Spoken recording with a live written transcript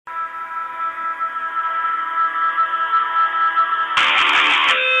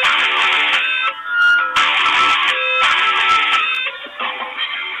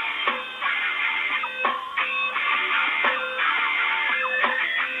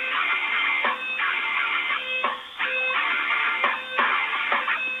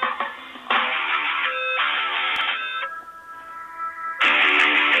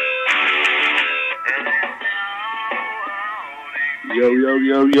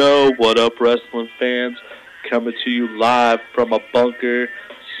Yo, what up, wrestling fans? Coming to you live from a bunker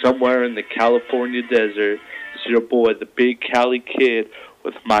somewhere in the California desert. This is your boy, the Big Cali Kid,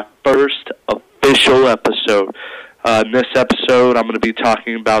 with my first official episode. In this episode, I'm going to be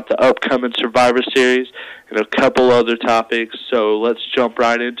talking about the upcoming Survivor Series and a couple other topics, so let's jump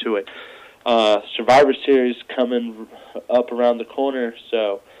right into it. Survivor Series coming up around the corner,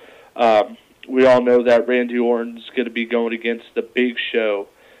 so we all know that Randy Orton's going to be going against the Big Show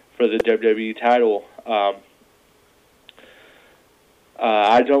for the WWE title.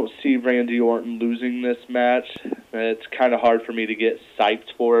 I don't see Randy Orton losing this match. It's kind of hard for me to get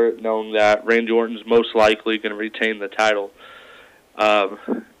psyched for it, knowing that Randy Orton's most likely going to retain the title.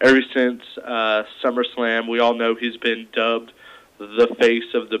 Ever since SummerSlam, we all know he's been dubbed the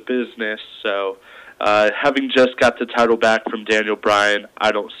face of the business, so having just got the title back from Daniel Bryan,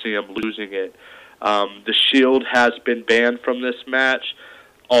 I don't see him losing it. The Shield has been banned from this match,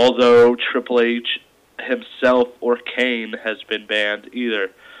 although Triple H himself or Kane has been banned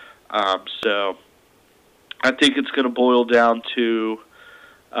either. So I think it's going to boil down to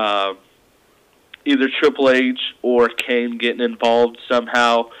either Triple H or Kane getting involved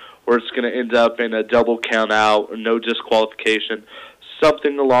somehow, or it's going to end up in a double count out or no disqualification,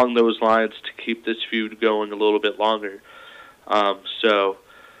 something along those lines to keep this feud going a little bit longer. So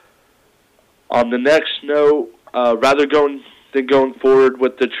on the next note, rather than going forward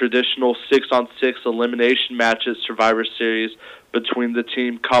with the traditional 6-on-6 elimination match at Survivor Series between the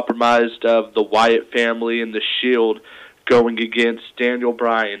team comprised of the Wyatt family and the Shield going against Daniel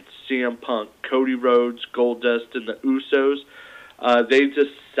Bryan, CM Punk, Cody Rhodes, Goldust, and the Usos, they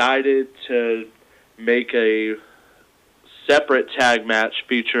decided to make a separate tag match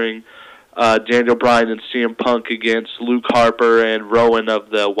featuring Daniel Bryan and CM Punk against Luke Harper and Rowan of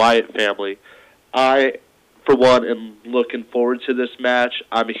the Wyatt family. I, for one, am looking forward to this match.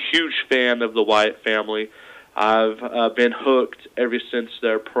 I'm a huge fan of the Wyatt family. I've been hooked ever since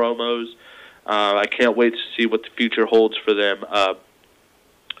their promos. I can't wait to see what the future holds for them.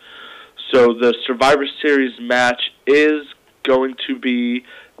 So the Survivor Series match is going to be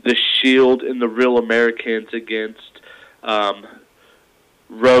the Shield and the Real Americans against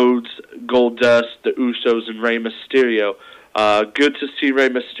Rhodes, Goldust, the Usos, and Rey Mysterio. Good to see Rey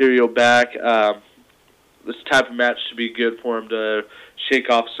Mysterio back. This type of match should be good for him to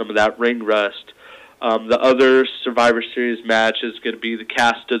shake off some of that ring rust. The other Survivor Series match is going to be the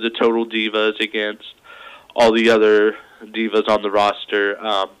cast of the Total Divas against all the other divas on the roster.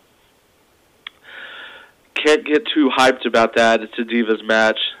 Can't get too hyped about that. It's a Divas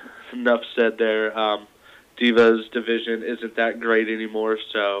match. Enough said there. Divas division isn't that great anymore,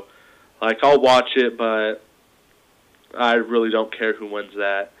 so I'll watch it, but I really don't care who wins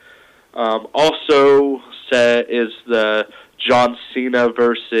that. Also set is the John Cena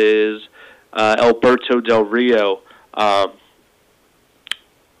versus Alberto Del Rio. I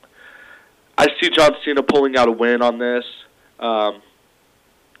see John Cena pulling out a win on this.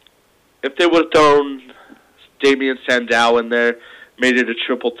 If they would have thrown Damien Sandow in there, made it a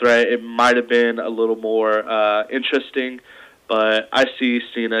triple threat, it might have been a little more interesting, but I see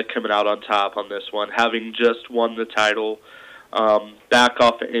Cena coming out on top on this one, having just won the title, back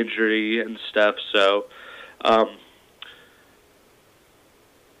off an injury and stuff. So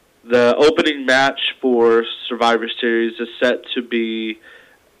the opening match for Survivor Series is set to be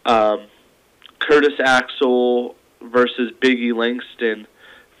Curtis Axel versus Big E Langston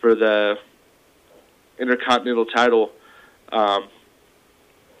for the Intercontinental title.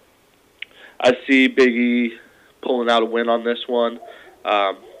 I see Big E pulling out a win on this one.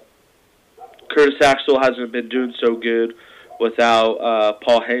 Curtis Axel hasn't been doing so good without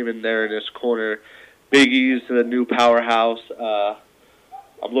Paul Heyman there in his corner. Big E's the new powerhouse.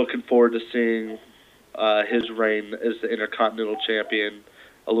 I'm looking forward to seeing his reign as the Intercontinental Champion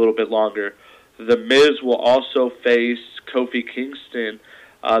a little bit longer. The Miz will also face Kofi Kingston.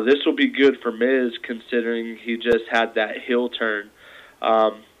 This will be good for Miz, considering he just had that heel turn.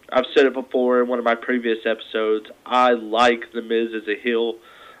 I've said it before in one of my previous episodes. I like The Miz as a heel.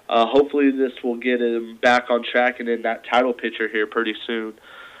 Hopefully this will get him back on track and in that title picture here pretty soon.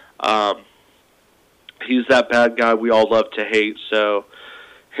 He's that bad guy we all love to hate, so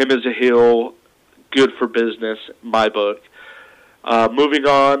him as a heel, good for business, in my book. Moving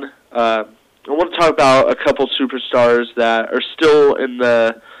on, I want to talk about a couple superstars that are still in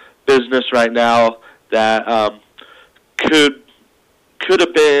the business right now that could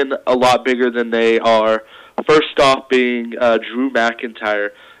have been a lot bigger than they are. First off being Drew McIntyre.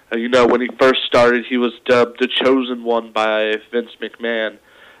 When he first started, he was dubbed the Chosen One by Vince McMahon.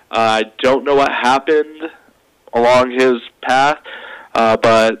 I don't know what happened along his path.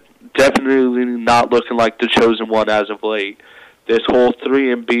 but definitely not looking like the chosen one as of late. This whole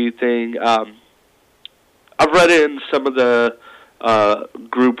 3MB thing, I've read it in some of the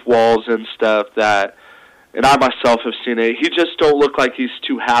group walls and stuff that, and I myself have seen it, he just don't look like he's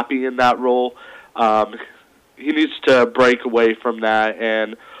too happy in that role. He needs to break away from that,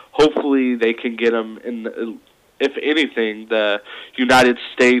 and hopefully they can get him in, if anything, the United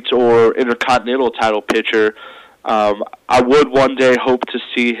States or Intercontinental title picture. I would one day hope to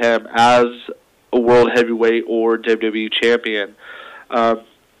see him as a World Heavyweight or WWE champion.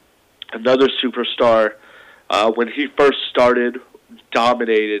 Another superstar, when he first started,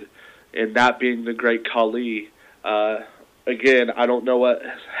 dominated, and that being the Great Khali. Again, I don't know what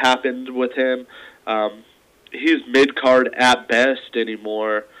happened with him. He's mid-card at best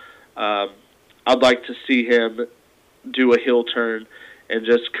anymore. I'd like to see him do a heel turn and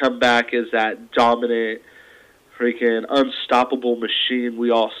just come back as that dominant, freaking unstoppable machine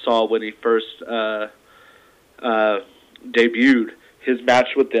we all saw when he first debuted. His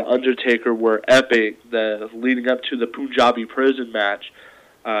match with The Undertaker were epic, leading up to the Punjabi prison match.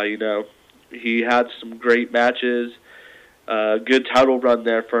 He had some great matches, good title run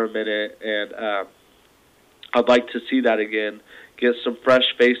there for a minute, and I'd like to see that again. Get some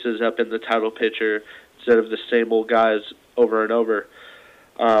fresh faces up in the title picture instead of the same old guys over and over.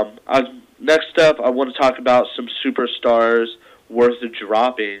 Next up, I want to talk about some superstars worth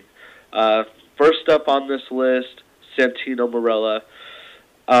dropping. First up on this list, Santino Marella.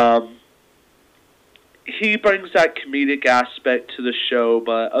 He brings that comedic aspect to the show,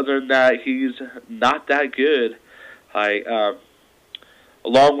 but other than that, he's not that good.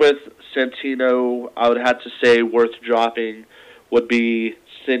 Along with Santino, I would have to say worth dropping would be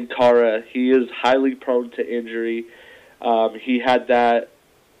Sin Cara. He is highly prone to injury. He had that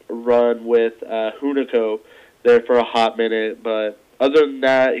run with Hunico there for a hot minute, but other than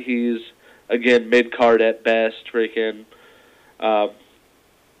that, he's, again, mid-card at best. Freaking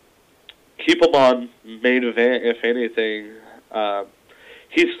keep him on main event, if anything.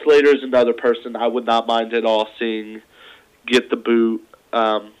 Heath Slater's another person I would not mind at all seeing get the boot.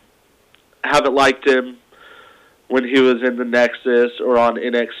 Haven't liked him when he was in the Nexus or on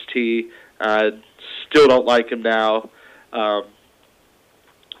NXT. Still don't like him now.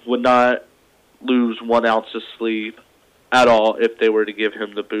 Would not lose 1 ounce of sleep at all if they were to give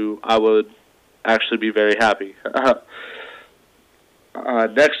him the boot. I would actually be very happy.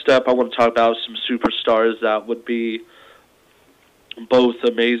 Next up, I want to talk about some superstars that would be both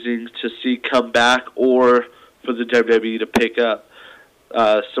amazing to see come back or for the WWE to pick up.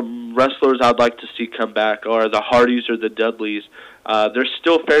 Some wrestlers I'd like to see come back are the Hardys or the Dudleys. They're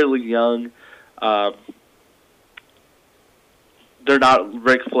still fairly young. They're not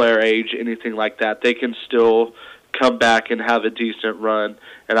Ric Flair age, anything like that. They can still come back and have a decent run,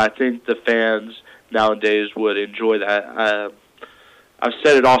 and I think the fans nowadays would enjoy that. I've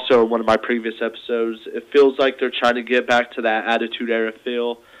said it also in one of my previous episodes. It feels like they're trying to get back to that Attitude Era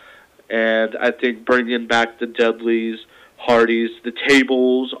feel, and I think bringing back the Dudleys, Hardys, the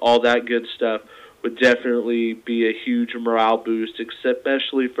tables, all that good stuff would definitely be a huge morale boost,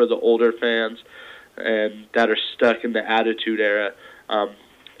 especially for the older fans and that are stuck in the Attitude Era. A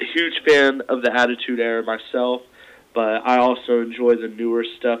huge fan of the Attitude Era myself, but I also enjoy the newer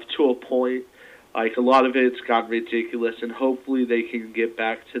stuff to a point. Like, a lot of it's gotten ridiculous, and hopefully they can get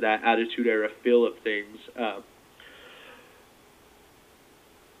back to that Attitude Era feel of things.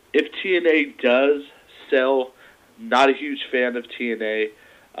 If TNA does sell, not a huge fan of TNA.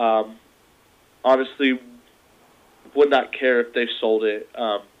 Honestly, would not care if they sold it.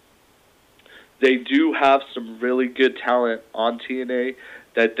 They do have some really good talent on TNA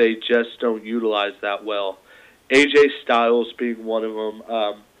that they just don't utilize that well. AJ Styles being one of them.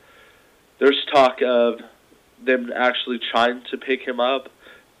 There's talk of them actually trying to pick him up.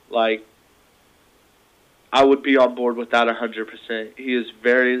 Like, I would be on board with that 100%. He is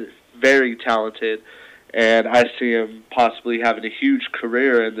very, very talented, and I see him possibly having a huge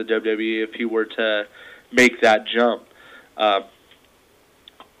career in the WWE if he were to make that jump.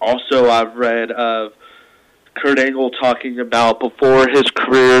 Also, I've read of Kurt Angle talking about before his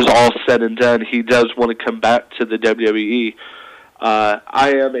career is all said and done, he does want to come back to the WWE.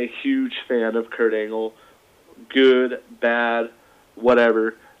 I am a huge fan of Kurt Angle. Good, bad,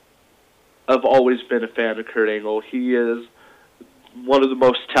 whatever. I've always been a fan of Kurt Angle. He is one of the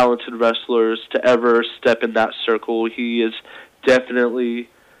most talented wrestlers to ever step in that circle. He is definitely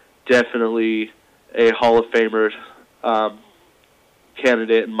a Hall of Famer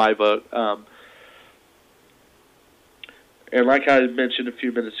candidate in my book. And like I mentioned a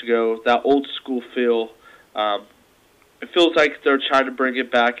few minutes ago, that old school feel, it feels like they're trying to bring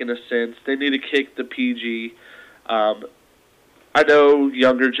it back in a sense. They need to kick the PG. I know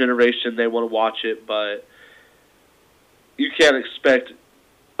younger generation, they want to watch it, but you can't expect,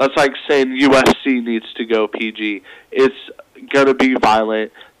 that's like saying USC needs to go PG. It's going to be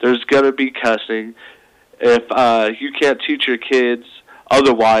violent. There's going to be cussing. If you can't teach your kids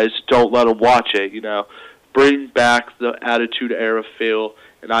otherwise, don't let them watch it, you know. Bring back the Attitude Era feel,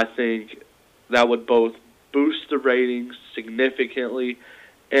 and I think that would both boost the ratings significantly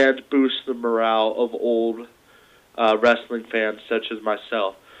and boost the morale of old wrestling fans such as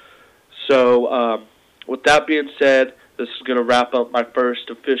myself. So with that being said, this is going to wrap up my first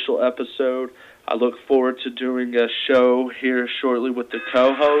official episode. I look forward to doing a show here shortly with the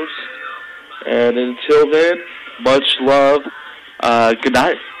co-host. And until then, much love. Good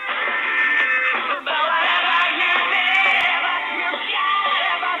night.